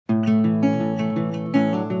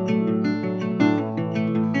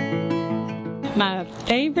My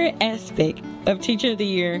favorite aspect of Teacher of the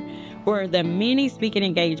Year were the many speaking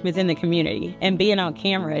engagements in the community and being on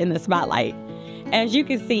camera in the spotlight. As you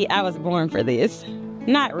can see, I was born for this.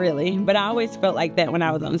 Not really, but I always felt like that when I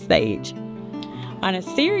was on stage. On a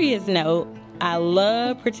serious note, I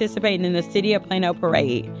love participating in the City of Plano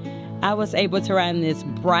Parade. I was able to ride in this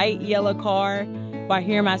bright yellow car while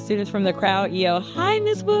hearing my students from the crowd yell, "Hi,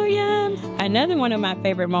 Miss Williams!" Another one of my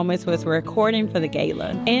favorite moments was recording for the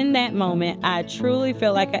gala. In that moment, I truly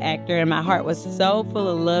felt like an actor and my heart was so full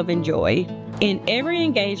of love and joy. In every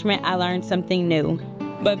engagement, I learned something new.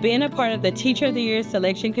 But being a part of the Teacher of the Year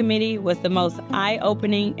selection committee was the most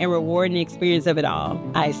eye-opening and rewarding experience of it all.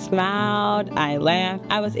 I smiled, I laughed.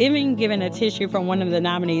 I was even given a tissue from one of the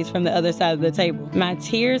nominees from the other side of the table. My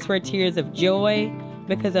tears were tears of joy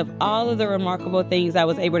because of all of the remarkable things I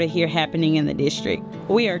was able to hear happening in the district.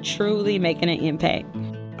 We are truly making an impact.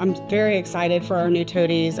 I'm very excited for our new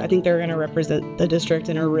toadies. I think they're going to represent the district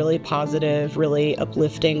in a really positive, really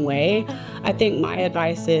uplifting way. I think my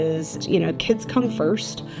advice is, kids come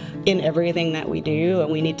first in everything that we do,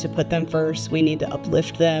 and we need to put them first. We need to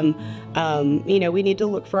uplift them. We need to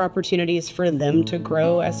look for opportunities for them to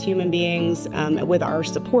grow as human beings with our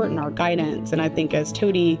support and our guidance. And I think as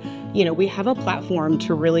Toady, we have a platform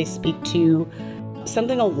to really speak to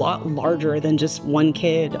something a lot larger than just one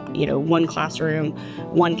kid, one classroom,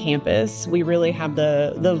 one campus. We really have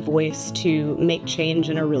the voice to make change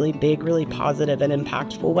in a really big, really positive and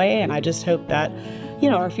impactful way. And I just hope that,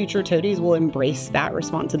 our future toadies will embrace that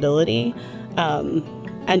responsibility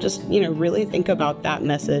and just, really think about that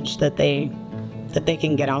message that they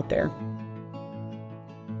can get out there.